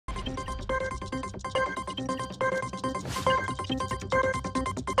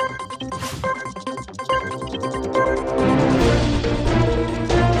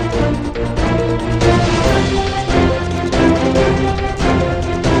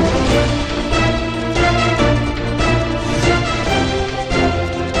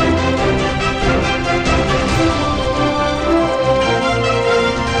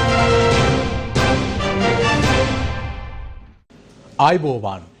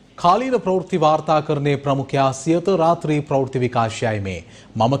आयबोवान කාලීන ප්‍රවෘත්ති වාර්තාකරණයේ ප්‍රමුඛයා සියත රාත්‍රී ප්‍රවෘත්ති විකාශයයි මේ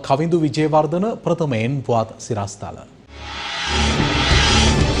මම කවිඳු විජේවර්ධන ප්‍රථමයෙන් පුවත් සිරස්තල.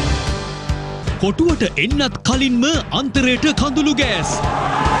 කොටුවට එන්නත් කලින්ම අන්තරයට කඳුළු ගෑස්.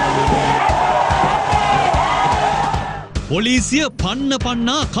 පොලිසිය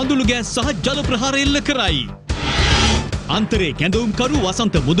පන්නා කඳුළු ගෑස් සහ ජල ප්‍රහාර එල්ල කරයි. අන්තරේ කැඳවුම්කරු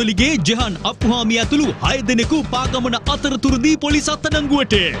වසන්ත මුදලිගේ ජෙහන් අප්පුහාමි ඇතුළු 6 දෙනෙකු පාගමන අතරතුරදී පොලිස්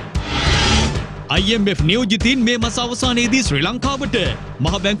අත්අඩංගුවට. IMF නියෝජිතින් මේ මාස අවසානයේදී ශ්‍රී ලංකාවට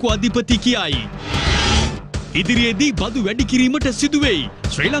මහ බැංකුව අධිපති කියයි. ඉදිරියේදී බදු වැඩි කිරීමට සිදුවෙයි.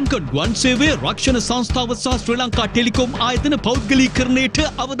 ශ්‍රී ලංකා ගුවන් සේවය රක්ෂණ සංස්ථාව සහ ශ්‍රී ලංකා ටෙලිකොම් ආයතන පෞද්ගලීකරණයට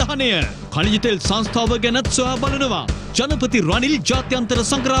අවධානය. ඛනිජ තෙල් සංස්ථාව ගැනත් සොයා බලනවා. ජනපති රනිල් ජාත්‍යන්තර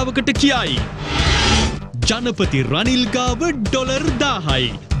සංග්‍රහවකට කියයි. ජනපති රනිල් ගාව ඩොලර් 1000යි.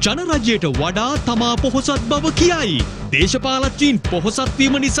 ජනරජයට වඩා තමා පොහොසත් බව කියයි. දේශපාලකයන් පොහොසත්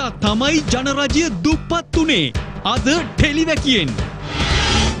වීම නිසා තමයි ජනරජය දුප්පත් උනේ. අද ටෙලිවැකියෙන්.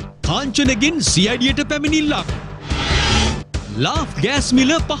 කාංචනගෙන් CIDට පැමිණිල්ලක්. ලාෆ් ගෑස්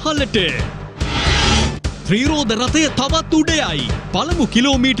මිල පහළට. ත්‍රිරෝද රථය තවත් උඩ යයි. පළමු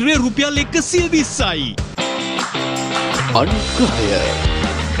කිලෝමීටරේ රුපියල් 120යි. අංක 6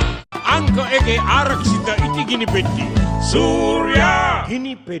 अंक एके आरक्षित इति गिनी पेट्टी सूर्या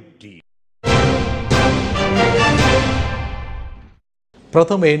गिनी पेट्टी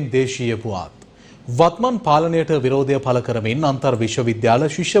ප්‍රථමයෙන් දේශීය පුවත් වත්මන් පාලනයට විරෝධය පළ කරමින් අන්තර් විශ්වවිද්‍යාල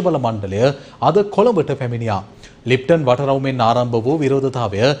ශිෂ්‍ය බල මණ්ඩලය අද කොළඹට පැමිණියා. ලිප්ටන් වටරවුමෙන් ආරම්භ වූ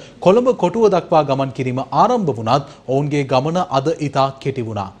විරෝධතාවය කොළඹ කොටුව දක්වා ගමන් කිරීම ආරම්භ වුණත් ඔවුන්ගේ ගමන අද ඉතා කෙටි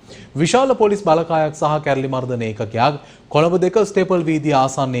වුණා. විශාල පොලිස් බලකායක් සහ කැරලි මර්දන ඒකකයක් කොළඹ දෙක ස්ටේපල් වීදිය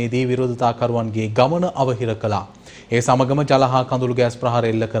ආසන්නයේදී විරෝධතාකරුවන්ගේ ගමන අවහිර කළා. ඒ සමගම ජල හා කඳුළු ගෑස් ප්‍රහාර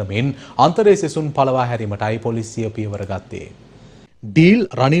එල්ල කරමින් අන්තරේ සිසුන් පළවා හැරීමටයි පොලිසිය පියවර ගත්තේ. ඩීල්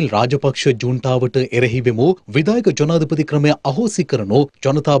රනිල් රාජපක්ෂ ජුන්ටාවට එරෙහි වෙමු විධායක ජනාධිපති ක්‍රමය අහෝසි කරනු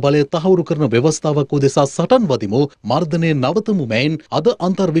ජනතා බලය තහවුරු කරන ව්‍යවස්ථාවක් උදෙසා සටන් වදිමු මර්ධනය නවතමු මැයින් අද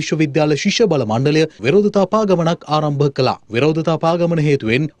අන්තර් විශ්වවිද්‍යාල ශිෂ්‍ය බල මණ්ඩලය විරෝධතා පාගමනක් ආරම්භ කළා. විරෝධතා පාගමන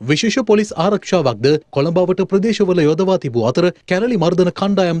හේතුවෙන් විශේෂ පොලිස් ආරක්ෂාවක්ද කොළඹවට ප්‍රදේශවල යොදවා තිබූ අතර කැරලි මර්ධන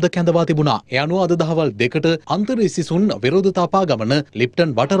කණ්ඩායම්ද කැඳවා තිබුණා. ඒ අනුව අද දහවල් 2ට අන්තරේ සිසුන් විරෝධතා පාගමන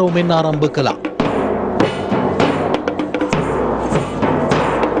ලිප්ටන් වටරවුමෙන් ආරම්භ කළා.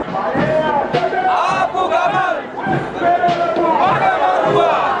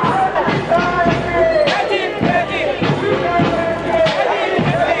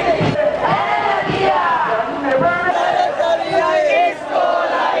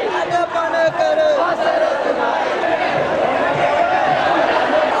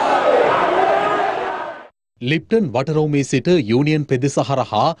 ලිප්ටන් වටරවුමේ සිට යූනියන් පෙදෙස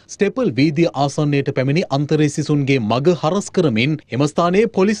හරහා ස්ටේපල් වීදිය ආසන්නයට පැමිණි අන්තරේ සිසුන්ගේ මග හරස් කරමින් එම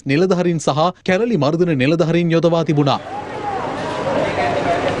ස්ථානයේ පොලිස් නිලධාරීන් සහ කැරලි මර්දන නිලධාරීන් යොදවා තිබුණා.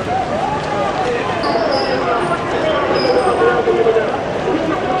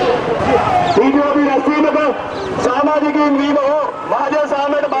 සාමාජිකයින් වීම හෝ මහජන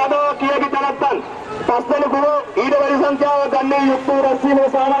සාමයට බාධාවක් කියකි තනත්තන් පස්දෙනෙකුව ඊට වැඩි සංඛ්‍යාවක් ගන්නේ යුක්ත වූ රැස්වීමේ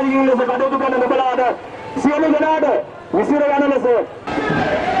සාමාජිකයින් ලෙස කටයුතු කරන ඔබලාට සියලු දෙනාට විසිර ගන්න ලෙස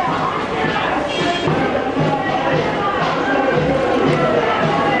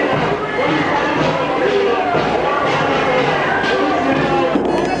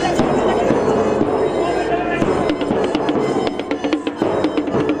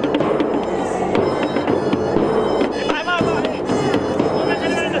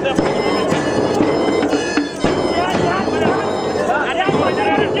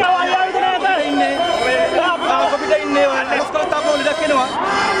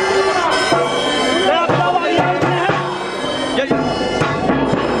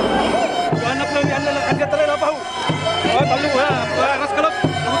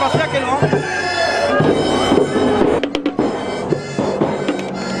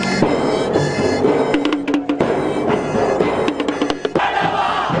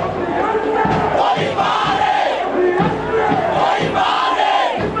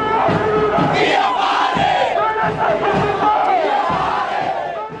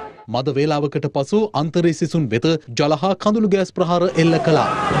මද වේලාවකට පසු අන්තරේ සිසුන් වෙත ජල හා කඳුළු ගෑස් ප්‍රහාර එල්ල කළා.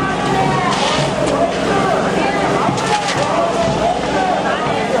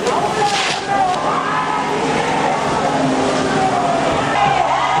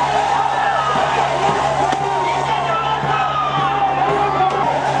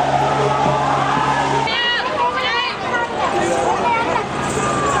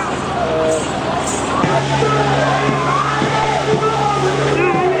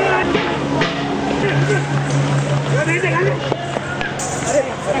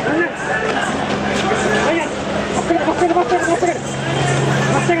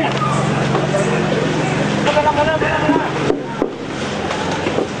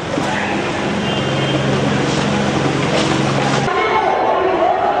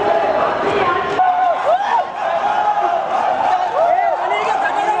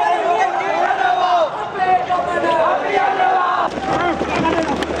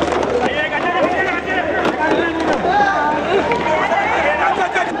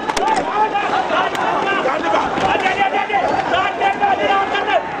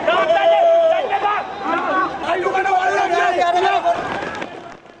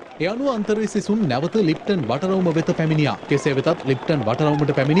 යනු අන්තරේ සිසුන් නැවත ලිප්ටන් වටරවුම වෙත පැමිණියා. කෙසේ වෙතත් ලිප්ටන්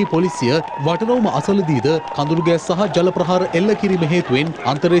වටරවුමට පැමිණි පොලිසිය වටරවුම අසලදීද කඳුළු ගෑස් සහ ජල ප්‍රහාර එල්ල කිරීම හේතුවෙන්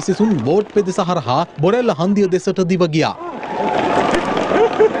අන්තරේ සිසුන් බෝට් පෙදෙස හරහා බොරැල්ල හන්දිය දෙසට දිව ගියා.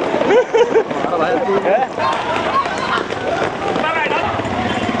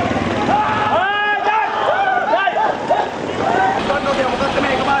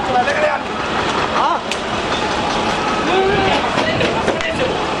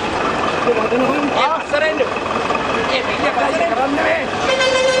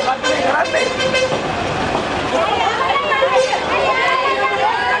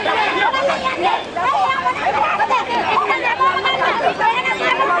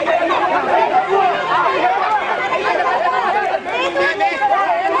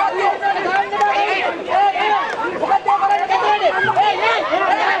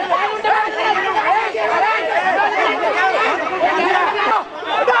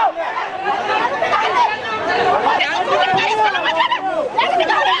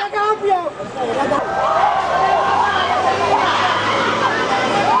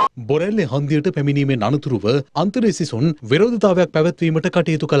 බොරැල්ලේ හන්දියට පැමිණීමෙන් අනතුරුව අන්තරේ සිසුන් විරෝධතාවයක් පැවැත්වීමට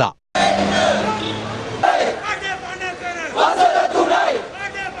කටයුතු කළා.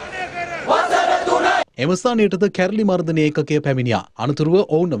 එම ස්ථානයටද කැරලි මර්දන ඒකකය පැමිණියා. අනතුරුව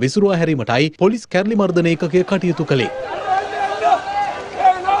ඔවුන් විසුරුවා හැරීමටයි පොලිස් කැරලි මර්දන ඒකකය කටයුතු කළේ.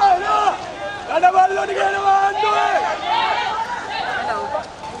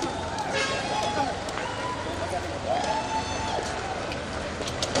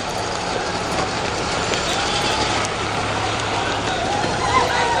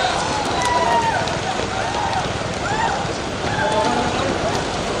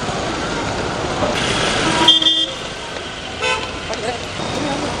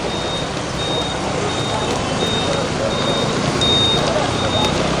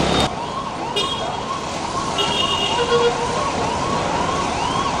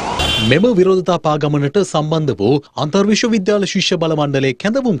 මෙම විරෝධතා පාගමනට සම්බන්ධ වූ අන්තර්විශ්වවිද්‍යාල ශිෂ්‍ය බල මණ්ඩලයේ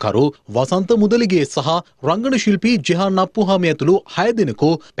කැඳවුම්කරු වසන්ත මුදලිගේ සහ රංගන ශිල්පී ජිහාන් අප්පුහාමි ඇතුළු 6 දෙනෙකු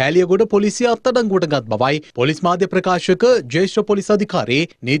පෑලියගොඩ පොලිසිය අත්අඩංගුවට ගත් බවයි පොලිස් මාධ්‍ය ප්‍රකාශක ජ්‍යෙෂ්ඨ පොලිස් අධිකාරී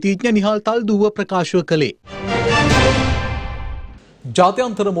නීතිඥ නිහාල් තල්දුව ප්‍රකාශ කළේ.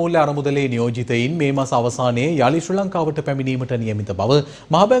 ජාත්‍යන්තර මූල්‍ය අරමුදලේ නියෝජිතයින් මේ මාස අවසානයේ යලි ශ්‍රී ලංකාවට පැමිණීමට නියමිත බව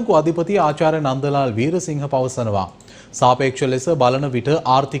මහ බැංකුව අධිපති ආචාර්ය නන්දලාල් වීරසිංහ පවසනවා. සාපේක්ෂ ලෙස බලන විට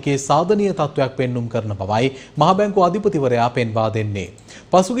ආර්ථිකයේ සාධනීය තත්ත්වයක් පෙන්눔 කරන බවයි මහ බැංකුව අධිපතිවරයා පෙන්වා දෙන්නේ.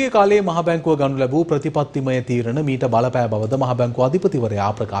 පසුගිය කාලයේ මහ බැංකුව ගනු ලැබූ ප්‍රතිපත්තිමය තීරණ මීට බලපෑ බවද මහ බැංකුව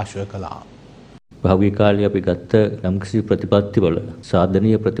අධිපතිවරයා ප්‍රකාශ කළා. භාවික කාලේ අපි ගත්ත යම්කිසි ප්‍රතිපත්තිවල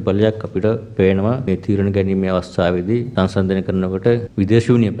සාධනීය ප්‍රතිඵලයක් අපිට පේනවා මේ තීරණ ගැනීමේ අවස්ථාවේදී සංසන්දනය කරනකොට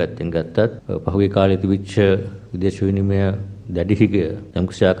විදේශ විනිමය පැත්තෙන් ගත්තත් පහුගිය කාලේ තිබිච්ච විදේශ විනිමය දැඩි හිගය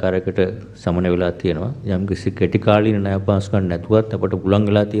යම්කිසි ආකාරයකට සමන වෙලා තියෙනවා. යම්කිසි කෙටි කාලීන ණය පාස්කම් නැතුවත් අපට පුළුවන්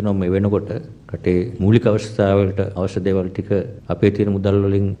වෙලා තියෙනවා මේ වෙනකොට රටේ මූලික අවශ්‍යතාවලට අවශ්‍ය දේවල් ටික අපේ තියෙන මුදල්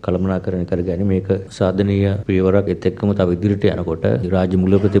වලින් කළමනාකරණය කරගන්න මේක සාධනීය පියවරක් ඒත් එක්කම තව ඉදිරියට යනකොට රාජ්‍ය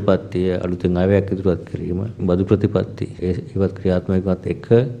මූල්‍ය ප්‍රතිපත්තිය අලුතෙන් ආයවැයක් ඉදිරිපත් කිරීම බදු ප්‍රතිපත්ති ඒවත් ක්‍රියාත්මකවත් එක්ක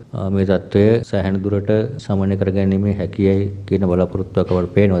මේ தত্ত্বය සෑහෙන දුරට සමනය කරගැනීමේ හැකියයි කියන බලාපොරොත්තුවක්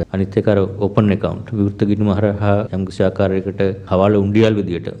අපට පේනවා. අනිත් එක අර ඕපන් account විවෘත ගිණුම හරහා යම්කිසි ආකාරයකට හවාල උණ්ඩියල්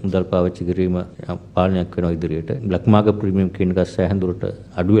විදියට මුදල් පාවිච්චි කිරීම පාලනයක් වෙනවා ඉදිරියට. බ්ලැක් මාකට් ප්‍රීමියම් කියන එක සෑහෙන දුරට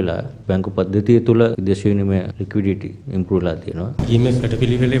අඩු වෙලා බැංකු පද්ධතිය තුළ විදේශ විනිමය ලික්විඩිටි ඉම්ප්‍රූව් වෙලා තියෙනවා. IMF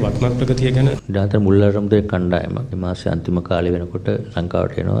වැඩපිළිවෙලේ වත්මත් ප්‍රගතිය ගැන ඩාතර මුල් ආරම්භයේ කණ්ඩායමක් මේ මාසයේ අන්තිම කාලේ වෙනකොට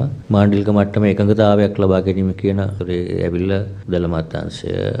ලංකාවට එනවා. මාණ්ඩලික මට්ටමේ එකඟතාවයක් ලබා ගැනීම කියන ඒ ඇවිල්ලා මුදල්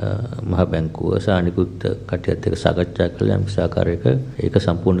අමාත්‍යාංශය මහ බැංකුව සානිකුත් කටයුත්ත එක්ක සාකච්ඡා කළා යම් ආකාරයක ඒක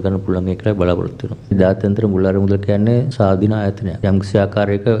සම්පූර්ණ කරන්න පුළුවන් කියලා බලාපොරොත්තු වෙනවා. දාතන්ත්‍ර මුල් ආරම්භ කියන්නේ ස්වාධීන ආයතනයක්. යම්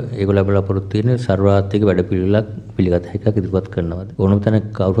ආකාරයක ඒගොල්ලෝ බලාපොරොත්තු වෙන සර්වාත්මික වැඩපිළිවෙලක් පිළිගත හැකියාවක් ඉදිරිපත් කරනවාද ඕනම තැනක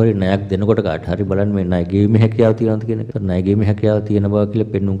කවුරු හරි ණයක් දෙනකොට කාට හරි බලන්න මේ ණය ගෙවීමේ හැකියාව තියෙනවද කියන එක. ණය ගෙවීමේ හැකියාව තියෙන බව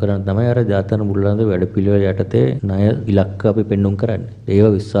කියලා පෙන්눔 කරන තමයි අර ජාතන මුල්ලාන්ද වැඩපිළිවෙල යටතේ ණය ඉලක්ක අපි පෙන්눔 කරන්නේ. ඒව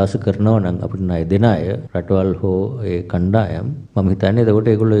විශ්වාස කරනවා නම් අපිට ණය දෙන අය රටවල් හෝ ඒ කණ්ඩායම් මම හිතන්නේ එතකොට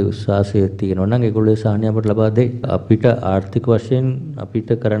ඒගොල්ලෝ විශ්වාසය තියෙනවා නම් ඒගොල්ලෝ සාහනය අපට ලබා දෙයි. අපිට ආර්ථික වශයෙන්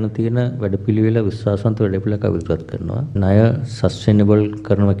අපිට කරන්න තියෙන වැඩපිළිවෙල විශ්වාසවන්ත වැඩපිළිවෙලක් ඉදිරිපත් කරනවා. ණය සස්ටේනබල්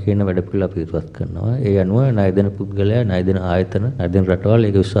කරනවා කියන වැඩපිළිවෙල අපි ඉදිරිපත් කරනවා. ඒ අනුව ණය දෙන පුද්ගලයා ණය දෙන ආයතන ණය දෙන රටවල්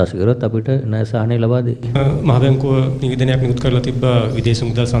ඒක විශ්වාස කරොත් අපිට ණය සාහනය ලබා දෙයි. මහ බැංකුව නිවේදනයක් නිකුත් කරලා තිබ්බා විදේශ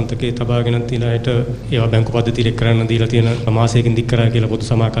මුදල් සන්තකේ තබාගෙන තියෙන අයට ඒවා බැංකු පද්ධතියට එක් කරන්න දීලා තියෙන මාසයකින් දික් කරා කියලා පොදු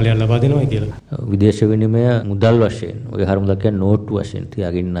සමාකලයක් ලබා දෙනවා කියලා. විදේශ විනිමය මුදල් වශයෙන් ඔය හර මුදල් කියන්නේ නෝට්ටු වශයෙන්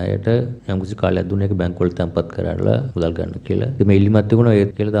තියාගෙන අයට යම්කිසි කාලයක් දුන්න එක බැංකු වල තැන්පත් කරලා මුදල් ගන්න කියලා. ඉතින් මේ ඉල්ලීමක් තිබුණා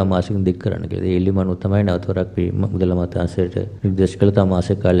ඒත් කියලා තව මාසෙකින් දික් කරන්න කියලා. ඒ ඉල්ලීම අනුව තමයි නැවත වරක් මුදල් අමාත්‍ය අමාත්‍යාංශයට නිර්දේශ කළ තම මාස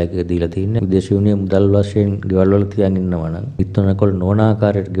කාලයක දීලා තියෙන්නේ. විදේශ යුනියන් මුදල් වශයෙන් ගෙවල් වල තියන් ඉන්නවා නම් විත්තරනකොල් නොවන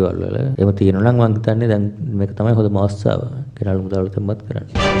ආකාරයට ගෙවල් වල එහෙම තියෙනවා නම් මම හිතන්නේ දැන් මේක තමයි හොඳම අවස්ථාව. කෙනාලු මුදල් තැන්පත්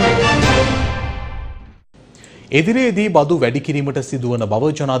කරන්න. එදිරියේදී බදු වැඩි කිරීමට සිදුවන බව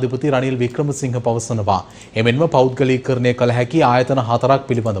ජනාධිපති රනිල් වික්‍රමසිංහ පවසනවා. එමෙන්ම පෞද්ගලීකරණය කළ හැකි ආයතන 4ක්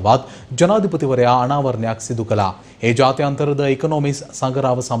පිළිබඳවත් ජනාධිපතිවරයා අනාවරණයක් සිදු කළා. ඒ ජාත්‍යන්තර ද ඉකොනොමිස්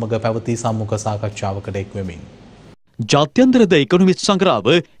සංගරාව සමග පැවති සම්මුඛ සාකච්ඡාවකට එක් වෙමින්. ජාත්‍යන්තර ද ඉකොනොමිස්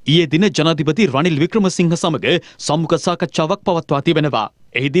සංගරාව ඊයේ දින ජනාධිපති රනිල් වික්‍රමසිංහ සමග සම්මුඛ සාකච්ඡාවක් පවත්වා තිබෙනවා.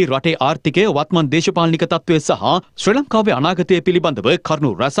 එහිදී රටේ ආර්ථිකය වත්මන් දේශපාලනික තත්ත්වය සහ ශ්‍රී ලංකාවේ අනාගතය පිළිබඳව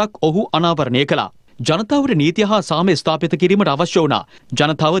කරුණු රැසක් ඔහු අනාවරණය කළා. ජනතාවට නීතිය හා සාමය ස්ථාපිත කිරීමට අවශ්‍ය වුණා.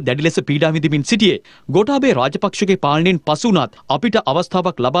 ජනතාව දැඩි ලෙස පීඩා විඳින්මින් සිටියේ. ගෝඨාභය රාජපක්ෂගේ පාලනයෙන් පසු වුණත් අපිට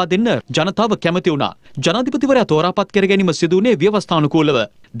අවස්ථාවක් ලබා දෙන්න ජනතාව කැමති වුණා. ජනාධිපතිවරයා තෝරාපත් කර ගැනීම සිදු වුණේ ව්‍යවස්ථානුකූලව.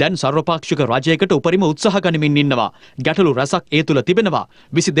 දැන් සර්වපාක්ෂික රජයකට උපරිම උත්සාහ ගනිමින් ඉන්නවා. ගැටලු රැසක් ඒ තුල තිබෙනවා.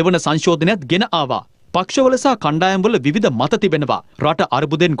 22 වන සංශෝධනයත් ගෙන ආවා. පක්ෂවල සහ කණ්ඩායම්වල විවිධ මත තිබෙනවා. රට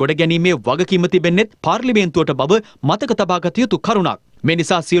අර්බුදෙන් ගොඩ ගැනීමේ වගකීම තිබෙන්නේත් පාර්ලිමේන්තුවට බව මතක තබා ගත යුතු කරුණක්. මේ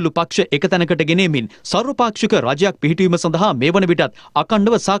නිසා සියලු පක්ෂ එක තැනකට ගෙනෙමින් සර්වපාක්ෂික රජයක් පිහිටුවීම සඳහා මේ වන විටත්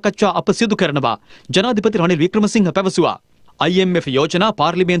අඛණ්ඩව සාකච්ඡා අප සිදු කරනවා. ජනාධිපති රනිල් වික්‍රමසිංහ පැවසුවා. IMF යෝජනා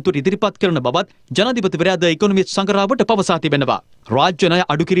පාර්ලිමේන්තුවට ඉදිරිපත් කරන බවත් ජනාධිපතිවරයා ද ඉකොනොමිස් සංගරාවට පවසා තිබෙනවා. රාජ්‍ය ණය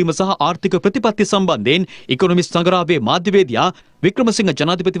අඩු කිරීම සහ ආර්ථික ප්‍රතිපත්ති සම්බන්ධයෙන් ඉකොනොමිස් සංගරාවේ මාධ්‍යවේදියා වික්‍රමසිංහ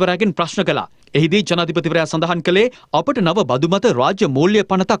ජනාධිපතිවරයාගෙන් ප්‍රශ්න කළා. එහිදී ජනාධිපතිවරයා සඳහන් කළේ අපට නව බදු මත රාජ්‍ය මූල්‍ය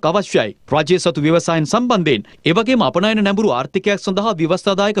පනතක් අවශ්‍යයි. රාජ්‍ය සතු ව්‍යවසායන් සම්බන්ධයෙන් එවැගේම අපනයන නැඹුරු ආර්ථිකයක් සඳහා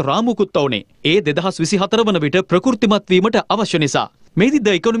ව්‍යවස්ථාදායක රාමුවකුත් ඕනේ. ඒ 2024 වන විට ප්‍රකෘතිමත් වීමට අවශ්‍ය නිසා. මෙහිදී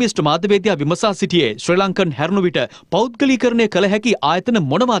ද ඉකොනොමිස්ට් මාධ්‍යවේදියා විමසා සිටියේ ශ්‍රී ලංකන් හැරුණු විට පෞද්ගලීකරණය කළ හැකි ආයතන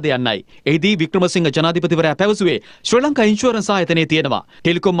මොනවාද යන්නයි. එහිදී වික්‍රමසිංහ ජනාධිපතිවරයා පැවසුවේ ශ්‍රී ලංකා ඉන්ෂුරන්ස් ආයතනය තියෙනවා.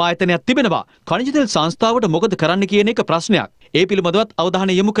 ටෙලිකොම් ආයතනයක් තිබෙනවා. khනිජ තෙල් සංස්ථාවට මොකද කරන්න කියන එක ප්‍රශ්නයක්. ඒ පිළිබඳවත්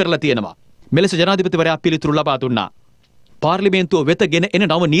අවධානය යොමු කරලා තියෙනවා. මෙලෙස ජනාධිපතිවරයා පිළිතුරු ලබා දුන්නා. පාර්ලිමේන්තුව වෙත ගෙන එන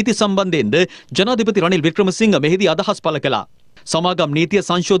නව නීති සම්බන්ධයෙන්ද ජනාධිපති රනිල් වික්‍රමසිංහ මෙහිදී අදහස් පළ කළා. සමාගම් නීතිය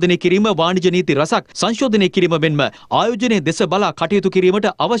සංශෝධනය කිරීම වාණිජ නීති රසක් සංශෝධනය කිරීම මෙන්ම ආයෝජනයේ දෙස බලා කටයුතු කිරීමට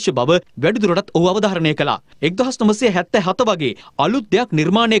අවශ්‍ය බව වැඩිදුරටත් ඔහු අවධාරණය කළා. 1977 වගේ අලුත් දෙයක්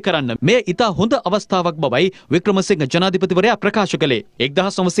නිර්මාණය කරන්න මෙය ඉතා හොඳ අවස්ථාවක් බවයි වික්‍රමසිංහ ජනාධිපතිවරයා ප්‍රකාශ කළේ.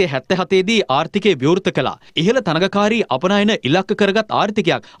 1977 දී ආර්ථිකය විවෘත කළා. ඉහළ තරඟකාරී අපනයන ඉලක්ක කරගත්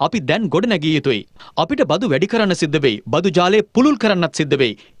ආර්ථිකයක් අපි දැන් ගොඩනැගිය යුතුයි. අපිට බදු වැඩි කරන්න සිද්ධ වෙයි. බදු ජාලය පුළුල් කරන්නත් සිද්ධ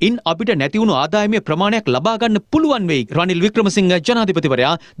වෙයි. ඉන් අපිට නැතිවුණු ආදායමේ ප්‍රමාණයක් ලබා ගන්න පුළුවන් වෙයි. රනිල් වික්‍රමසිංහ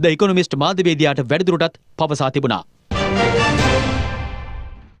ජනාධිපතිවරයා ද ඉකොනොමිස්ට් මාධ්‍යවේදියාට වැඩිදුරටත් පවසා තිබුණා.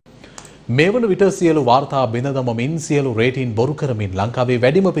 මේ වන විට සියලු වාර්තා බිඳ දමමින් සියලු රේටින් බොරු කරමින් ලංකාවේ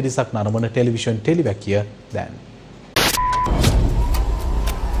වැඩිම පිරිසක් නරඹන ටෙලිවිෂන් ටෙලිවැකිය දැන්.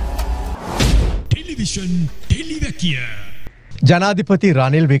 ටෙලිවිෂන් ටෙලිවැකිය. ජනාධිපති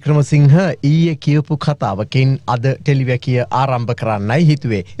රනිල් වික්‍රමසිංහ ඊයේ කියපු කතාවකින් අද ටෙලිවැකිය ආරම්භ කරන්නයි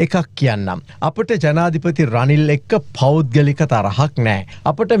හිතුවේ. එකක් කියන්නම්. අපට ජනාධිපති රනිල් එක්ක පෞද්ගලික තරහක් නැහැ.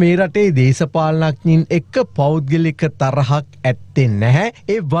 අපට මේ රටේ දේශපාලනඥයින් එක්ක පෞද්ගලික තරහක් ඇත්තේ නැහැ.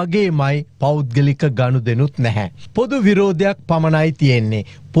 ඒ වගේමයි පෞද්ගලික ගනුදෙනුත් නැහැ. පොදු විරෝධයක් පමණයි තියෙන්නේ.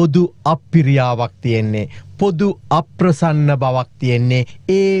 පොදු අප්‍රියාවක් තියෙන්නේ. පොදු අප්‍රසන්න බවක් තියෙන්නේ.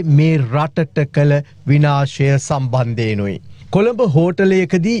 ඒ මේ රටට කළ විනාශය සම්බන්ධයෙනුයි. කොළඹ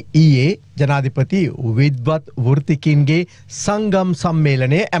හෝටලයකදී ඊයේ ජනාධිපති විද්වත් වෘත්තිකින්ගේ සංගම්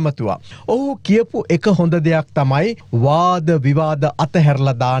සම්මේලනය ඇමතුවා. ඔහු කියපු එක හොඳ දෙයක් තමයි වාද විවාද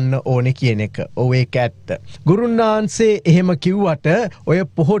අතහැරලා දාන්න ඕනේ කියන එක. ඔව් ඒක ඇත්ත. ගුරුන්නාන්සේ එහෙම කිව්වට ඔය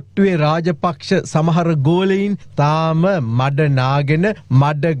පොහොට්ටුවේ රාජපක්ෂ සමහර ගෝලයින් තාම මඩ නාගෙන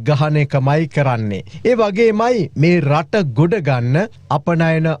මඩ ගහන එකමයි කරන්නේ. ඒ වගේමයි මේ රට ගොඩ ගන්න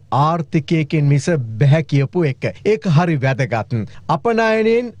අපනයන ආර්ථිකයකින් මිස බැහැ කියපු එක. ඒක හරි වැදගත්.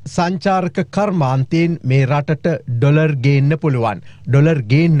 අපනයනෙන් සංචාරක කර්මාන්තයෙන් මේ රටට ඩොලර් ගේන්න පුළුවන්. ඩොලර්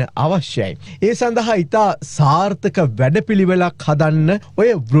ගේන්න අවශ්‍යයි. ඒ සඳහා ඉතා සාර්ථක වැඩපිළිවෙලක් හදන්න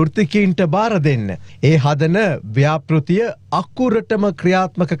ඔය වෘත්තිකීන්ට බාර දෙන්න. ඒ හදන ව්‍යාපෘතිය අකුරටම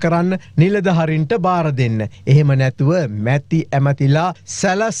ක්‍රියාත්මක කරන්න නිලධහරින්ට බාර දෙන්න. එහෙම නැතුව මැති ඇමතිලා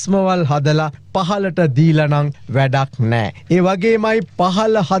සැලස්මවල් හදලා පහලට දීලනං වැඩක් නෑ. ඒ වගේමයි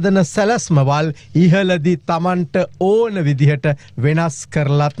පහල හදන සැලස්මවල් ඉහලදි තමන්ට ඕන විදිහට වෙනස්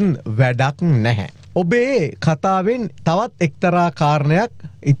කරලත් වැඩක් නැහැ. ඔබේ කතාවෙන් තවත් එක්තරා කාරණයක්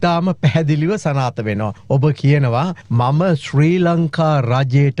ඉතාම පැහැදිලිව සනාත වෙනවා. ඔබ කියනවා මම ශ්‍රී ලංකා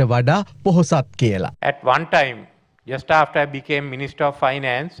රජයට වඩා පොහොසත් කියලා. At one time, just after I became Minister of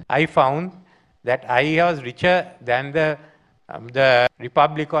Finance, I found that I was richer than the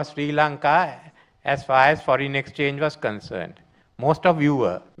Republic of Sri Lanka as far as foreign exchange was concerned. most of you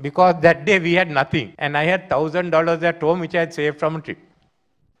were, because that day we had nothing and I had $1,000 at home which I had saved from a trip.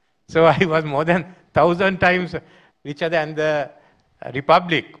 So I was more than 1,000 times richer than the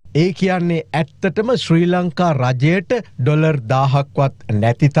Republic. ඒ කියන්නේ ඇත්තටම ශ්‍රී ලංකා රජයට dollar 1000ක්වත්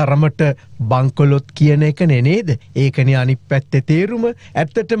නැති තරමට බංකොලොත් කියන එක නේද? ඒකනේ අනිත් පැත්තේ තේරුම.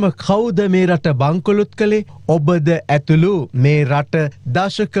 ඇත්තටම කවුද මේ රට බංකොලොත් කළේ? ඔබද ඇතුළු මේ රට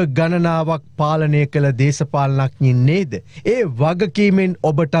දශක ගණනාවක් පාලනය කළ දේශපාලනඥයින් නේද? ඒ වගකීමෙන්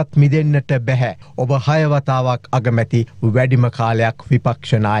ඔබටත් මිදෙන්නට බෑ. ඔබ 6 වතාවක් අගමැති වැඩිම කාලයක්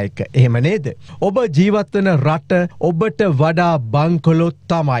විපක්ෂ නායක. එහෙම නේද? ඔබ ජීවත් වන රට ඔබට වඩා බංකොලොත්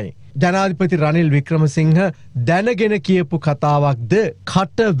තමයි. ජනාධිපති රනිල් වික්‍රමසිංහ දැනගෙන කියපු කතාවක්ද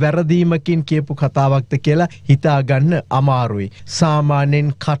කට වැරදීමකින් කියපු කතාවක්ද කියලා හිතාගන්න අමාරුයි.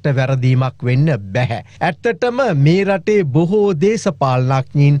 සාමාන්‍යයෙන් කට වැරදීමක් වෙන්න බැහැ. ඇත්තටම මේ රටේ බොහෝ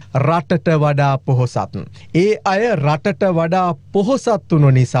දේශපාලනඥයින් රටට වඩා පොහොසත්. ඒ අය රටට වඩා පොහොසත්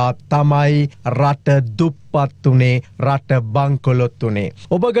වුණු නිසා තමයි රට දුප්පත් උනේ, රට බංකොලොත් උනේ.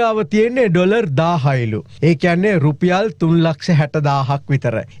 ඔබ ගාව තියෙන්නේ ඩොලර් 1000යිලු. ඒ කියන්නේ රුපියල් 3,60,000ක්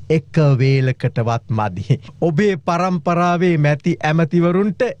විතර. එක වේලකටවත් මදි. ඔබේ පරම්පරාවේ මැති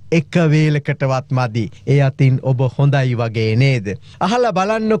ඇමතිවරුන්ට එක වේලකටවත් මදි. ඒ අතින් ඔබ හොඳයි වගේ නේද? අහලා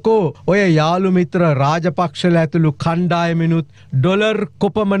බලන්නකෝ ඔය යාළු මිත්‍ර රාජපක්ෂලා ඇතුළු කණ්ඩායමිනුත් ඩොලර්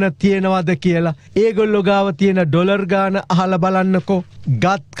කොපමණ තියෙනවද කියලා. ඒගොල්ලෝ ගාව තියෙන ඩොලර් ගාන අහලා බලන්නකෝ.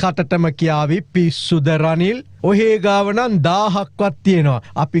 ගත් කටටම කියාවි පිස්සුද රනිල්? ඔහේ ගාව නම් 1000ක්වත් තියෙනවා.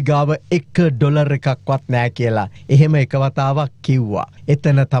 අපි ගාව එක ඩොලර් එකක්වත් නෑ කියලා. එහෙම එක වතාවක් කිව්වා.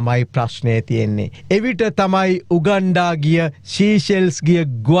 එතන තමයි ප්‍රශ්නේ තියෙන්නේ. එවිට තමයි උගන්ඩා ගිය, සීෂෙල්ස් ගිය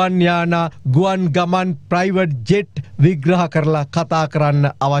ගුවන් යානා, ගුවන් ගමන් ප්‍රයිවට් ජෙට් විග්‍රහ කරලා කතා කරන්න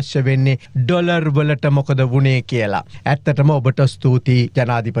අවශ්‍ය වෙන්නේ ඩොලර් වලට මොකද වුණේ කියලා. ඇත්තටම ඔබට ස්තුතියි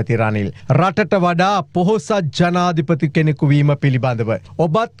ජනාධිපති රනිල්. රටට වඩා පොහොසත් ජනාධිපති කෙනෙකු වීම පිළිබඳව.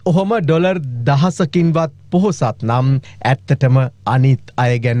 ඔබත් ඔහොම ඩොලර් 1000කින්වත් පොහොසත් නම් ඇත්තටම අනිත්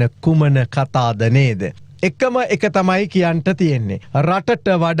අය ගැන කුමන කතාද නේද? එකම එක තමයි කියන්ට තියෙන්නේ. රටට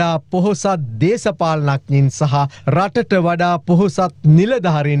වඩා පොහොසත් දේශපාලනඥයින් සහ රටට වඩා පොහොසත්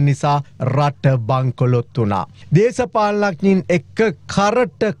නිලධාරීන් නිසා රට බංකොලොත් වුණා. දේශපාලනඥයින් එක්ක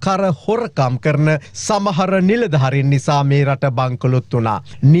කරට කර හොරකම් කරන සමහර නිලධාරීන් නිසා මේ රට බංකොලොත් වුණා.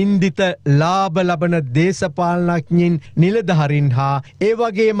 නින්දිත ලාභ ලබන දේශපාලනඥයින් නිලධාරීන් හා ඒ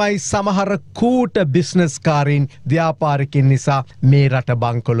වගේමයි සමහර කූට බිස්නස්කාරීන් ව්‍යාපාරිකින් නිසා මේ රට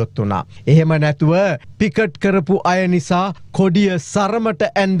බංකොලොත් වුණා. එහෙම නැතුව ටිකට් කරපු අය නිසා, කොඩිය සරමට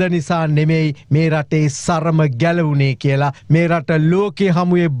ඇන්ද නිසා නෙමෙයි මේ රටේ සරම ගැලවුණේ කියලා, මේ රට ලෝකේ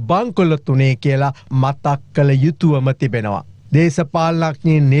හමුවේ බංකොලොත් උනේ කියලා මතක් කළ යුතුවම තිබෙනවා.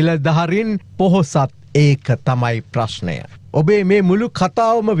 දේශපාලනඥයින් නිලධාරීන් පොහොසත්, ඒක තමයි ප්‍රශ්නය. ඔබේ මේ මුළු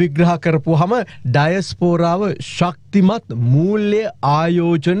කතාවම විග්‍රහ කරපුවහම ඩයස්පෝරාව ශක්තිමත් මූල්‍ය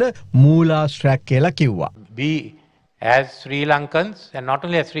ආයෝජන මූලාශ්‍රයක් කියලා කිව්වා. We as Sri Lankans, and not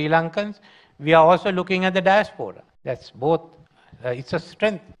only as Sri Lankans, we are also looking at the diaspora. That's both, it's a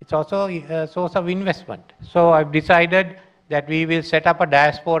strength. It's also a source of investment. So I've decided that we will set up a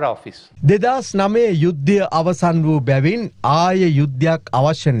diaspora office. 2009 යුද්ධය අවසන් වූ බැවින් ආයේ යුද්ධයක්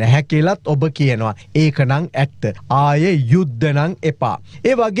අවශ්‍ය නැහැ කියලත් ඔබ කියනවා. ඒක නම් ඇත්ත. ආයේ යුද්ධ නම් එපා.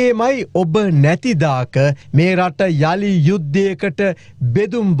 ඒ වගේමයි ඔබ නැතිදාක මේ රට යලි යුද්ධයකට,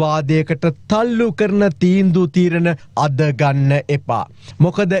 බෙදුම් වාදයකට තල්ලු කරන තීන්දුව తీරන අද ගන්න එපා.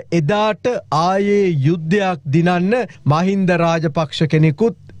 මොකද එදාට ආයේ යුද්ධයක් දිනන්න මහින්ද රාජපක්ෂ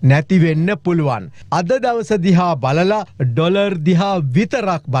කෙනෙකුත් නැති වෙන්න පුළුවන්. අද දවස දිහා බලලා, ඩොලර් දිහා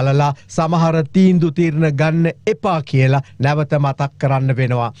විතරක් බලලා සමහර තීන්දුව తీරන ගන්න එපා කියලා නැවත මතක් කරන්න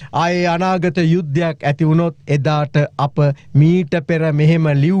වෙනවා. ආයේ අනාගත යුද්ධයක් ඇති වුණොත් එදාට අප මීට පෙර මෙහෙම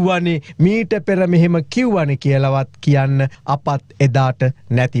ලිව්වනේ, මීට පෙර මෙහෙම කිව්වනේ කියලාවත් කියන්න අපත් එදාට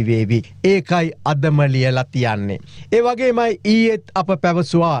නැති වේවි. ඒකයි අදම ලියලා තියන්නේ. ඒ වගේමයි ඊයේත් අප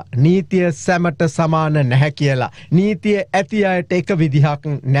පැවසුවා නීතිය සැමට සමාන නැහැ කියලා. නීතිය ඇති අයට එක විදිහක්,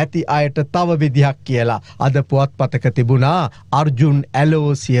 නැති අයට තව විදිහක් කියලා. අද පුවත්පතක තිබුණා අර්ජුන්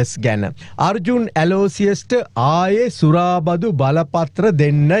ඇලෝසියස් ගැන. අර්ජුන් ඇලෝසියස්ට ආයේ සුරාබදු බලපත්‍ර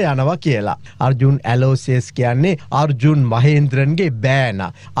දෙන්න යනවා කියලා. අර්ජුන් ඇලෝසියස් කියන්නේ අර්ජුන් මහේන්ද්‍රන්ගේ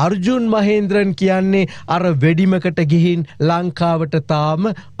බෑනා. අර්ජුන් මහේන්ද්‍රන් කියන්නේ අර වෙඩිමකට ගිහින් ලංකාවට තාම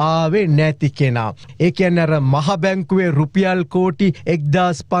ආවේ නැති කෙනා. ඒ කියන්නේ අර මහ බැංකුවේ රුපියල් කෝටි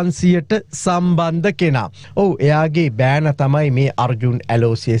 1500ට සම්බන්ධ කෙනා. ඔව්, එයාගේ බෑනා තමයි මේ අර්ජුන්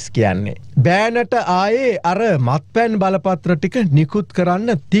ඇලෝසියස් කියන්නේ. බෑනට ආයේ අර මත්පැන් බලපත්‍ර ටික නිකුත්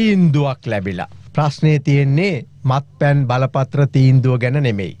කරන්න තීන්දුවක් ලැබිලා. ප්‍රශ්නේ තියෙන්නේ මත්පැන් බලපත්‍ර තීන්දුව ගැන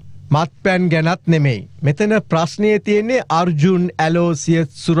නෙමෙයි. මත්පැන් ගැනත් නෙමෙයි. මෙතන ප්‍රශ්නය තියෙන්නේ අර්ජුන් ඇලෝසිය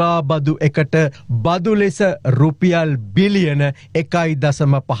සුරාබදු එකට බදු ලෙස රුපියල් බිලියන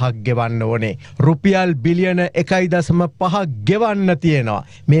 1.5 ගෙවන්න ඕනේ. රුපියල් බිලියන 1.5 ගෙවන්න තියෙනවා.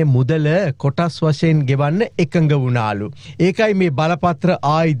 මේ මුදල කොටස් වශයෙන් ගෙවන්න එකඟ වුණාලු. ඒකයි මේ බලපත්‍ර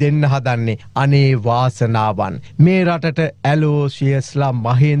ආයි දෙන්න හදන්නේ. අනේ වාසනාවන්. මේ රටට ඇලෝසියස්ලා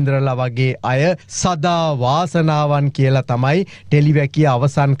මහේන්ද්‍රලා වගේ අය සදා වාසනාවන් කියලා තමයි ටෙලිවැකිය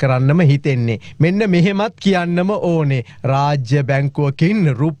අවසන් කරන්නම හිතෙන්නේ. මෙන්න මෙහෙමත් කියන්නම ඕනේ. රාජ්‍ය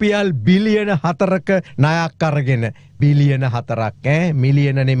බැංකුවකින් රුපියල් බිලියන 4ක ණයක් අරගෙන බිලියන 4ක්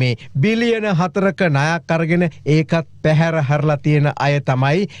මිලියන නෙමේ බිලියන 4ක ණයක් අරගෙන ඒකත් පැහැර හැරලා තියෙන අය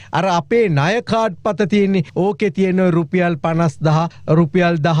තමයි අර අපේ ණය කාඩ් පත තියෙන්නේ. ඕකේ තියෙන රුපියල් 50,000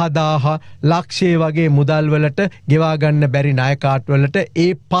 රුපියල් 10,000 ලක්ෂය වගේ මුදල් වලට ගෙවා ගන්න බැරි ණය කාඩ් වලට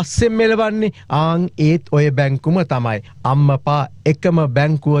ඒ පස්සෙන් මෙලවන්නේ. ආන් ඒත් ඔය බැංකුම තමයි. අම්මපා එකම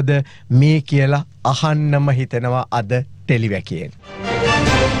බැංකුවද මේ කියලා අහන්නම හිතෙනවා අද ටෙලිවැකියෙන්.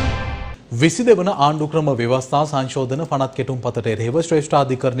 22 වන ආණ්ඩුක්‍රම ව්‍යවස්ථා සංශෝධන පනත් කෙටුම්පතට එරෙහිව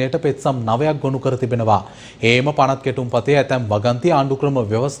ශ්‍රේෂ්ඨාධිකරණයට පෙත්සම් 9ක් ගොනු කර තිබෙනවා. ඒම පනත් කෙටුම්පතේ ඇතැම් වගන්ති ආණ්ඩුක්‍රම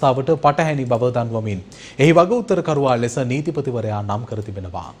ව්‍යවස්ථාවට පටහැනි බව දන්වමින් එහි වග උත්තරකරුවා ලෙස නීතිපතිවරයා නම් කර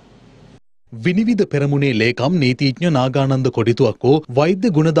තිබෙනවා. විනිවිද පෙරමුණේ ලේකම් නීතිඥ නාගානන්ද කොටිතුවක්කෝ වෛද්‍ය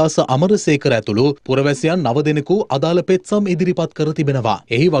ගුණදාස අමරසේකර ඇතුළු පුරවැසියන් 9 දෙනෙකු අදාළ පෙත්සම් ඉදිරිපත් කර තිබෙනවා.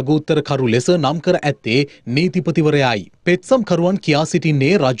 එහි වග උත්තරකරු ලෙස නම් කර ඇත්තේ නීතිපතිවරයායි. පෙත්සම් කරුවන් කියා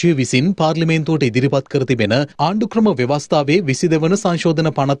සිටින්නේ රජය විසින් පාර්ලිමේන්තුවට ඉදිරිපත් කර තිබෙන ආණ්ඩුක්‍රම ව්‍යවස්ථාවේ 22 වන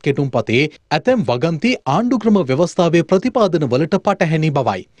සංශෝධන පනත් කෙටුම්පතේ ඇතැම් වගන්ති ආණ්ඩුක්‍රම ව්‍යවස්ථාවේ ප්‍රතිපාදන වලට පටහැනි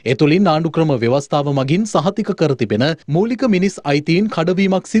බවයි. එතුළින් ආණ්ඩුක්‍රම ව්‍යවස්ථාව මගින් සහතික කර තිබෙන මූලික මිනිස් අයිතීන්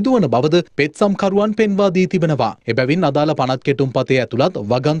කඩවීමක් සිදුවන බවද පෙත්සම්කරුවන් පෙන්වා දී තිබෙනවා. එබැවින් අදාළ පනත් කෙටුම්පතේ ඇතුළත්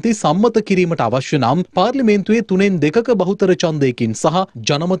වගන්ති සම්මත කිරීමට අවශ්‍ය නම් පාර්ලිමේන්තුවේ 3/2ක බහුතර ඡන්දයකින් සහ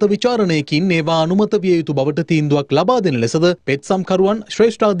ජනමත විචාරණයකින් ඒවා අනුමත විය යුතු බවට තීන්දුවක් ලබා දෙන ලෙසද පෙත්සම්කරුවන්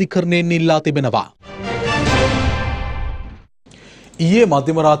ශ්‍රේෂ්ඨාධිකරණයෙන් ඉල්ලා තිබෙනවා. ඊයේ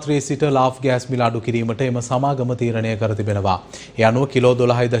මධ්‍යම රාත්‍රියේ සිට ලාෆ් ගෑස් මිල අඩු කිරීමට එම සමාගම තීරණය කර තිබෙනවා. ඒ අනුව කිලෝ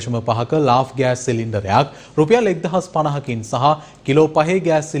 12.5ක ලාෆ් ගෑස් සිලින්ඩරයක් රුපියල් 1050කින් සහ කිලෝ 5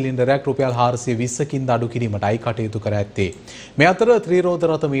 ගෑස් සිලින්ඩරයක් රුපියල් 420කින් අඩු කිරීමටයි කටයුතු කර ඇත්තේ. මේ අතර ත්‍රිරෝද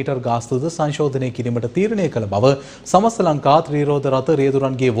රථ මීටර් ගාස්තුද සංශෝධනය කිරීමට තීරණය කළ බව සමස්ත ලංකා ත්‍රිරෝද රථ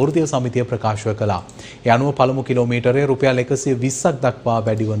රියදුරන්ගේ වෘත්තීය සමිතිය ප්‍රකාශ කළා. ඒ අනුව පළමු කිලෝමීටරයේ රුපියල් 120ක් දක්වා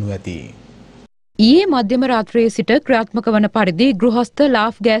වැඩි වනු ඇති. ඊයේ මධ්‍යම රාත්‍රියේ සිට ක්‍රියාත්මක වන පරිදි ගෘහස්ත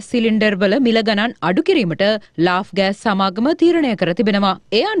ලාෆ් ගෑස් සිලින්ඩර් වල මිල ගණන් අඩු කිරීමට ලාෆ් ගෑස් සමාගම තීරණය කර තිබෙනවා.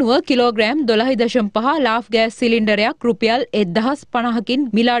 ඒ අනුව කිලෝග්‍රෑම් 12.5 ලාෆ් ගෑස් සිලින්ඩරයක් රුපියල් 1050කින්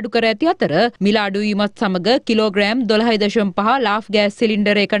මිල අඩු කර ඇති අතර මිල අඩු වීමත් සමග කිලෝග්‍රෑම් 12.5 ලාෆ් ගෑස්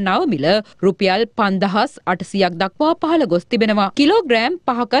සිලින්ඩරයක නව මිල රුපියල් 5800ක් දක්වා පහළ ගොස් තිබෙනවා. කිලෝග්‍රෑම්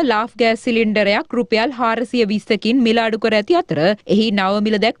 5ක ලාෆ් ගෑස් සිලින්ඩරයක් රුපියල් 420කින් මිල අඩු කර ඇති අතර එහි නව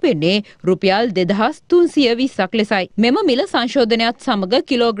මිල දැක්වෙන්නේ රුපියල් 2320ක් ලෙසයි. මෙම මිල සංශෝධනයත් සමග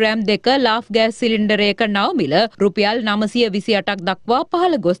කිලෝග්‍රෑම් 2 ලාෆ් ගෑස් සිලින්ඩරයක නව මිල රුපියල් 928ක් දක්වා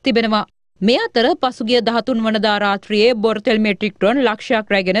පහළ ගොස් තිබෙනවා. මේ අතර පසුගිය 13 වනදා රාත්‍රියේ බොරතෙල් මෙට්‍රික් ටොන්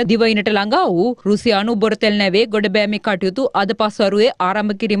ලක්ෂයක් රැගෙන දිවයිනට ළඟා වූ රුසියානු බොරතෙල් නැවේ ගොඩබෑමේ කටයුතු අද පස්වරුවේ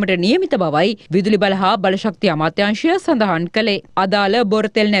ආරම්භ කිරීමට නියමිත බවයි විදුලි බල හා බලශක්ති අමාත්‍යාංශය සඳහන් කළේ. අදාළ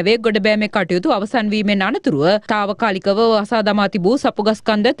බොරතෙල් නැවේ ගොඩබෑමේ කටයුතු අවසන් වීමෙන් අනතුරුව తాවකාලිකව වසා දමා තිබූ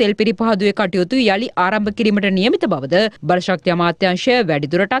සපුගස්කන්ධ තෙල් පිරිපහදුවේ කටයුතු යලි ආරම්භ කිරීමට නියමිත බවද බලශක්ති අමාත්‍යාංශය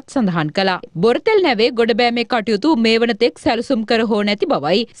වැඩිදුරටත් සඳහන් කළා. බොරතෙල් නැවේ ගොඩබෑමේ කටයුතු මේ වන තෙක් සැලසුම් කර හෝ නැති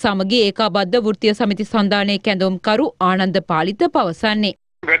බවයි සමගි ඒක බද්ධ වෘත්තීය සමිති සන්ධානයේ කැඳවුම්කරු ආනන්ද පාලිත පවසන්නේ.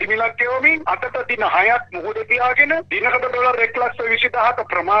 වැඩි මිලක් ගෙවමින් අතට දින 6ක් මුහුද තියාගෙන දිනකට ඩොලර් 1,20,000ක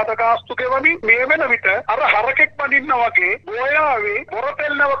ප්‍රමාද ගාස්තු ගෙවමින් මේ වෙන විට අර හරකෙක් බඳින්න වගේ බෝයාවේ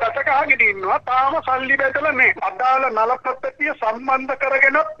බොරතෙල් නැව ගත ගහගෙන ඉන්නවා. තාම සල්ලි බෙදලා නැහැ. අදාළ නල ප්‍රත්‍යය සම්බන්ධ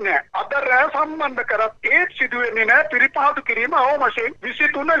කරගෙනත් නැහැ. අද රැ සම්බන්ධ කරත් ඒත් සිදුවෙන්නේ නැහැ. පිරිපහදු කිරීම අවමශයෙන්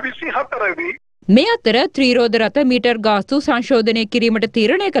 23 24 වෙනි මේ අතර ත්‍රිරෝද රථ මීටර් ගාස්තු සංශෝධනය කිරීමට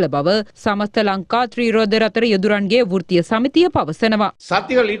තීරණය කළ බව සමස්ත ලංකා ත්‍රිරෝද රථ යදුරන්ගේ වෘත්තීය සමිතිය පවසනවා.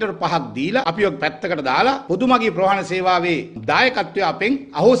 සතිය ලීටර් 5ක් දීලා අපි ඔය පැත්තකට දාලා පොදුමගී ප්‍රවාහන සේවාවේ දායකත්වය අපෙන්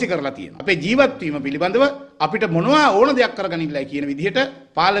අහෝසි කරලා තියෙනවා. අපේ ජීවත් වීම පිළිබඳව අපිට මොනවා ඕන දෙයක් කරගනින්නයි කියන විදිහට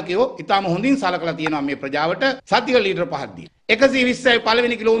පාලකයෝ ඊටාම හොඳින් සලකලා තියෙනවා මේ ප්‍රජාවට. සතිය ලීටර් 5ක් දීලා 120යි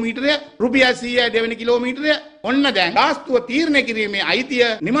පළවෙනි කිලෝමීටරය රුපියල් 100යි දෙවෙනි කිලෝමීටරය ඔන්න දැන් ගාස්තුව තීරණය කිරීමේ අයිතිය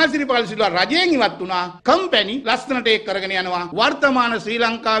නිමාසිරි පාලිසිලා රජයෙන් ඉවත් වුණා. කම්පැනි ලස්සනට ඒක කරගෙන යනවා. වර්තමාන ශ්‍රී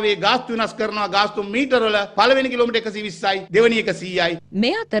ලංකාවේ ගාස්තු වෙනස් කරනවා. ගාස්තු මීටර වල පළවෙනි කිලෝමීටර 120යි දෙවෙනි එක 100යි.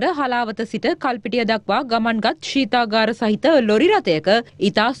 මේ අතර හලාවත සිට කල්පිටිය දක්වා ගමන්ගත් ශීතාගාර සහිත ලොරි රථයක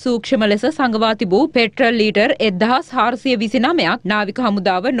ඉතා සූක්ෂම ලෙස සංගවා තිබූ පෙට්‍රල් මීටර් 1429ක් නාවික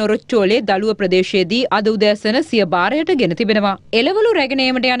හමුදාව නොරොච්චෝලේ දළුව ප්‍රදේශයේදී අද උදෑසන සිය භාරයට ගෙන තිබෙනවා. එළවලු රැගෙන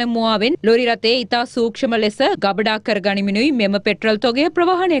ඒමට යන මුවාවෙන් ලොරි රථයේ ඉතා සූක්ෂම ලෙස ගබඩා කර ගනිමිනුයි මෙම පෙට්‍රල් තොගය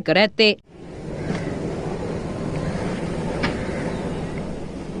ප්‍රවාහනය කර ඇත්තේ.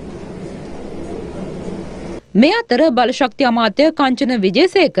 මේ අතර බලශක්ති අමාත්‍ය කංචන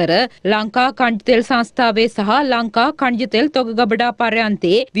විජේසේකර ලංකා කණ්ඩ තෙල් සංස්ථාවේ සහ ලංකා කණ්ඩ තෙල් තොග ගබඩා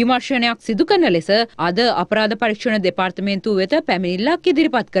පර්යන්තයේ විමර්ශනයක් සිදු කරන ලෙස අද අපරාධ පරීක්ෂණ දෙපාර්තමේන්තුව වෙත පැමිණිල්ලක්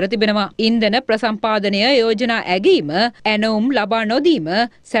ඉදිරිපත් කර තිබෙනවා. ඉන්ධන ප්‍රසම්පාදනය යෝජනා ඇගීම, ඇනවුම් ලබා නොදීම,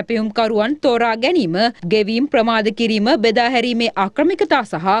 සැපයුම්කරුවන් තෝරා ගැනීම, ගෙවීම් ප්‍රමාද කිරීම, බෙදා හැරීමේ ආක්‍රමිකතා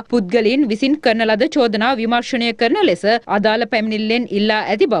සහ පුද්ගලයන් විසින් කරන ලද චෝදනා විමර්ශනය කරන ලෙස අදාළ පැමිණිල්ලෙන් ඉල්ලා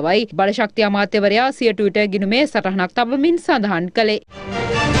ඇති බවයි බලශක්ති අමාත්‍යවරයා සිය ට්විටර් මේ සටහනක් තබමින් සඳහන් කළේ.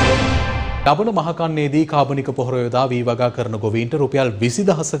 ලබන මහකන්නේදී කාබනික පොහොර යොදා වී වගා කරන ගොවීන්ට රුපියල්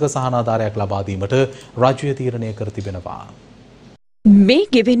 20000ක සහනාධාරයක් ලබා දීමට රජය තීරණය කර තිබෙනවා. මේ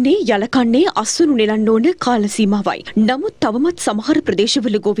ගෙවෙන්නේ යලකන්නේ අස්වනු නෙලන්න ඕන කාල සීමාවයි. නමුත් තවමත් සමහර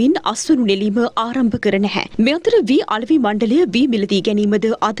ප්‍රදේශවල ගොවීන් අස්වනු නෙලීම ආරම්භ කර නැහැ. මේ අතර වී අලෙවි මණ්ඩලය වී මිලදී ගැනීමද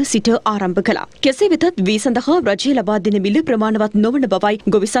අද සිට ආරම්භ කළා. කෙසේ වෙතත් වී සඳහා රජය ලබා දෙන මිල ප්‍රමාණවත් නොවන බවයි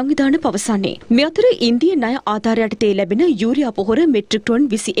ගොවි සංවිධාන පවසන්නේ. මේ අතර ඉන්දිය ණය ආධාර යටතේ ලැබෙන යූරියා පොහොර මෙට්‍රික් ටොන්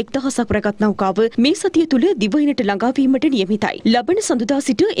 21000ක් රැගත් නෞකාව මේ සතිය තුල දිවයිනට ළඟා වීමට නියමිතයි. ලබන සඳුදා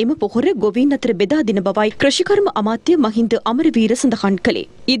සිට එම පොහොර ගොවීන් අතර බෙදා දෙන බවයි කෘෂිකර්ම අමාත්‍ය මහින්ද අමරවීර සඳහන් කළේ.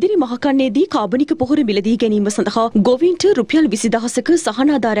 ඉදිරි මහකන්නේදී කාබනික පොහොර මිලදී ගැනීම සඳහා ගොවීන්ට රුපියල් 20000ක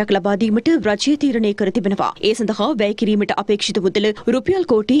සහනාධාරයක් ලබා දීමට රජය තීරණය කර තිබෙනවා. ඒ සඳහා වැය කිරීමට අපේක්ෂිත මුදල රුපියල්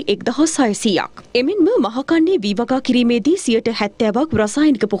කෝටි 1600ක්. එමෙන්ම මහකන්නේ වී වගා කිරීමේදී 70%ක්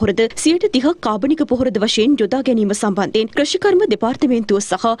රසායනික පොහොරද 30%ක් කාබනික පොහොරද වශයෙන් යොදා ගැනීම සම්බන්ධයෙන් කෘෂිකර්ම දෙපාර්තමේන්තුව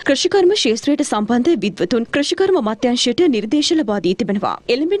සහ කෘෂිකර්ම ක්ෂේත්‍රයට සම්බන්ධ විද්වතුන් කෘෂිකර්ම අමාත්‍යාංශයට නිර්දේශ ලබා දී තිබෙනවා.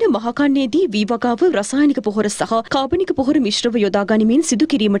 එළඹෙන මහකන්නේදී වී වගාව රසායනික පොහොර සහ කාබනික පොහොර මිශ්‍රව යොදා ගනිමින් සිදු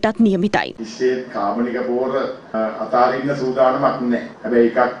කිරීමටත් නියමිතයි. විශේෂ කාබනික පොහොර අතාරින්න සූදානමක් නැහැ. හැබැයි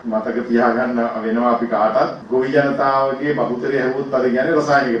එකක් මතක තියාගන්න වෙනවා අපි කාටත් ගොවි ජනතාවගේ බහුතරය හැවුවොත් අද කියන්නේ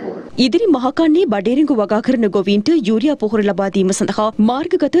රසායනික පොහොර. ඉදිරි මහකන්නේ බඩේරිඟු වගා කරන ගොවීන්ට යූරියා පොහොර ලබා දීම සඳහා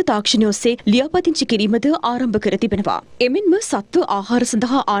මාර්ගගත තාක්ෂණය ඔස්සේ ලියාපදිංචි කිරීමද ආරම්භ කර තිබෙනවා. එමෙන්ම සත්ව ආහාර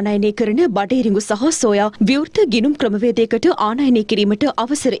සඳහා ආනයනය කරන බඩේරිඟු සහ සෝයා විවෘත ගිණුම් ක්‍රමවේදයකට ආනයනය කිරීමට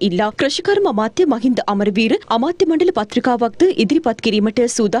අවසර ඉල්ලා කෘෂිකර්ම අමාත්‍ය මහින්ද අමරවීර අමාත්‍ය මණ්ඩල පත්‍රිකාවක්ද ඉදිරිපත් කිරීමට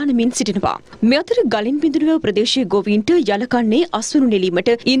සූදානමින් සිටිනවා. මේ අතර ගලින් බිඳුනව ප්‍රදේශීය ගොවීන්ට යලකන්නේ අස්වනු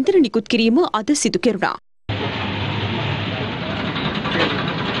නෙලීමට ඉන්ධන නිකුත් කිරීම අද සිදු කෙරුණා.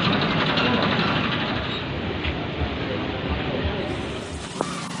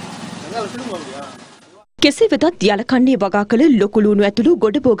 කෙසේ වෙතත් යලකන්නේ වගා කළ ලොකුලුණු ඇතුළු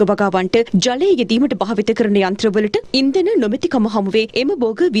ගොඩබෝග වගාවන්ට ජලය යෙදීමට භාවිත කරන යන්ත්‍රවලට ඉන්ධන නොමැතිකම හමුවේ එම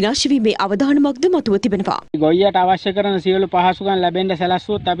බෝග විනාශ වීමේ අවධානමක්ද මතුව තිබෙනවා. ගොවියට අවශ්‍ය කරන සියලු පහසුකම් ලැබෙන්න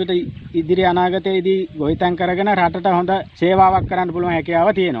සැලැස්සුවොත් අපිට ඉදිරි අනාගතයේදී ගොවිතැන් කරගෙන රටට හොඳ සේවාවක් කරන්න පුළුවන් හැකියාව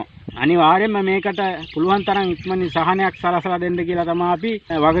තියෙනවා. අනිවාර්යයෙන්ම මේකට පුළුවන් තරම් ඉක්මනින් සහනයක් සලසලා දෙන්න කියලා තමයි අපි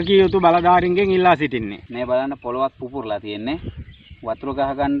වගකීම් යුතු බලධාරීන්ගෙන් ඉල්ලා සිටින්නේ. මේ බලන්න පොළොවක් පුපුරලා තියෙන්නේ. වතුර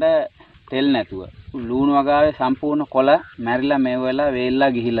ගහගන්න තෙල් නැතුව. ලුණු වගාවේ සම්පූර්ණ කොළ මැරිලා මේ වෙලා වේල්ලා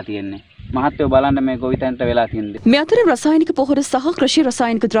ගිහිල්ලා තියෙන්නේ. මහත්වෝ බලන්න මේ ගොවිතැන්ට වෙලා තියෙන්නේ. මේ අතර රසායනික පොහොර සහ කෘෂි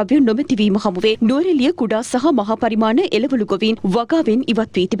රසායනික ද්‍රව්‍ය නොමැති වීම හමුවේ නුවරඑළිය කුඩා සහ මහා පරිමාණ එළවලු ගොවීන් වගාවෙන්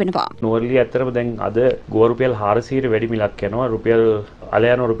ඉවත් වී තිබෙනවා. නුවරඑළිය ඇත්තටම දැන් අද ගුව රුපියල් 400ට වැඩි මිලක් යනවා. රුපියල්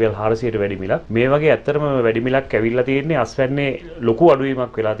අලයන් රුපියල් 400ට වැඩි මිලක්. මේ වගේ ඇත්තටම වැඩි මිලක් ඇවිල්ලා තියෙන්නේ අස්වැන්නේ ලොකු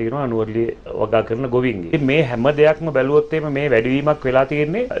අඩුවීමක් වෙලා තියෙනවා නුවරඑළිය වගා කරන ගොවීන්ගේ. මේ හැම දෙයක්ම බැලුවොත් මේ වැඩිවීමක් වෙලා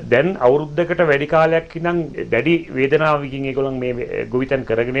තියෙන්නේ දැන් අවුරුද්දකට වැඩි කාලයක් ඉඳන් දැඩි වේදනාවකින් ඒගොල්ලන් මේ ගොවිතැන්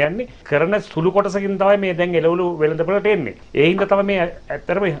කරගෙන යන්නේ. කරන සුළු කොටසකින් තමයි මේ දැන් එළවලු වෙළඳපොළට එන්නේ. ඒ හින්දා තමයි මේ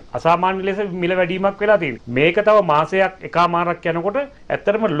ඇත්තටම අසාමාන්‍ය ලෙස මිල වැඩිවීමක් වෙලා තියෙන්නේ. මේක තව මාසයක් එකමාරක් යනකොට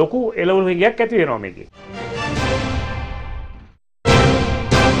ඇත්තටම ලොකු එළවලු හිගයක් ඇති වෙනවා මේකේ.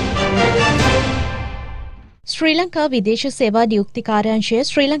 ශ්‍රී ලංකා විදේශ සේවා නියුක්ති කාර්යාංශය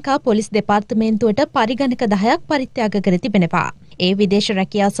ශ්‍රී ලංකා පොලිස් දෙපාර්තමේන්තුවට පරිගණක 10ක් පරිත්‍යාග කර තිබෙනවා. ඒ විදේශ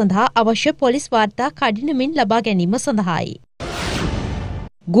රැකියාව සඳහා අවශ්‍ය පොලිස් වාර්තා කඩිනමින් ලබා ගැනීම සඳහායි.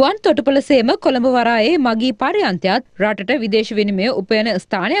 ගුවන් තොටුපළසේම කොළඹ වරායේ මගී පර්යන්තයත් රටට විදේශ විනිමය උපයන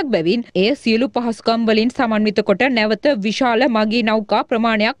ස්ථානයක් බැවින් එය සියලු පහසුකම් වලින් සමන්විත කොට නැවත විශාල මගී නෞකා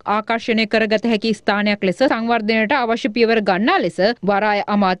ප්‍රමාණයක් ආකර්ෂණය කරගත හැකි ස්ථානයක් ලෙස සංවර්ධනයට අවශ්‍ය පියවර ගන්නා ලෙස වරාය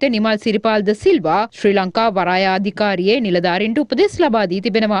අමාත්‍ය නිමල් සිරිපාල් ද සිල්වා ශ්‍රී ලංකා වරාය අධිකාරියේ නිලධාරීන්ට උපදෙස් ලබා දී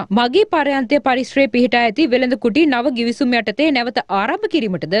තිබෙනවා. මගී පර්යන්තය පරිශ්‍රයේ පිහිටා ඇති වෙළඳ කුටි නව ගිවිසුම් යටතේ නැවත ආරම්භ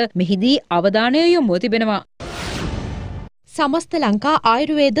කිරීමටද මෙහිදී අවධානය යොමු තිබෙනවා. සමස්ත ලංකා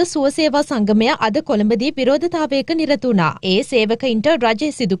ආයුර්වේද සුවසේවා සංගමය අද කොළඹදී විරෝධතාවයක නිරත වුණා. ඒ සේවකයින්ට රජය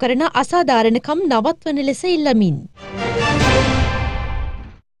සිදු කරන අසාධාරණකම් නවත්වන ලෙස ඉල්ලමින්.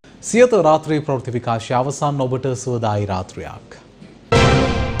 සියත රාත්‍රී ප්‍රවෘත්ති විකාශය අවසන්. ඔබට සුවදායි රාත්‍රියක්.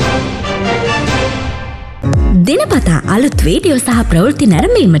 දිනපතා අලුත් වීඩියෝ සහ ප්‍රවෘත්ති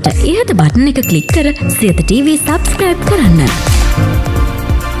නැරඹීමට ඉහත බටන් එක ක්ලික් කර සියත TV සබ්ස්ක්‍රයිබ් කරන්න.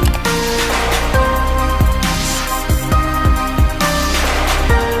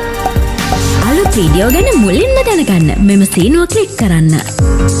 අලුත් වීඩියෝ ගැන මුලින්ම දැනගන්න මෙම සීනුව ක්ලික් කරන්න.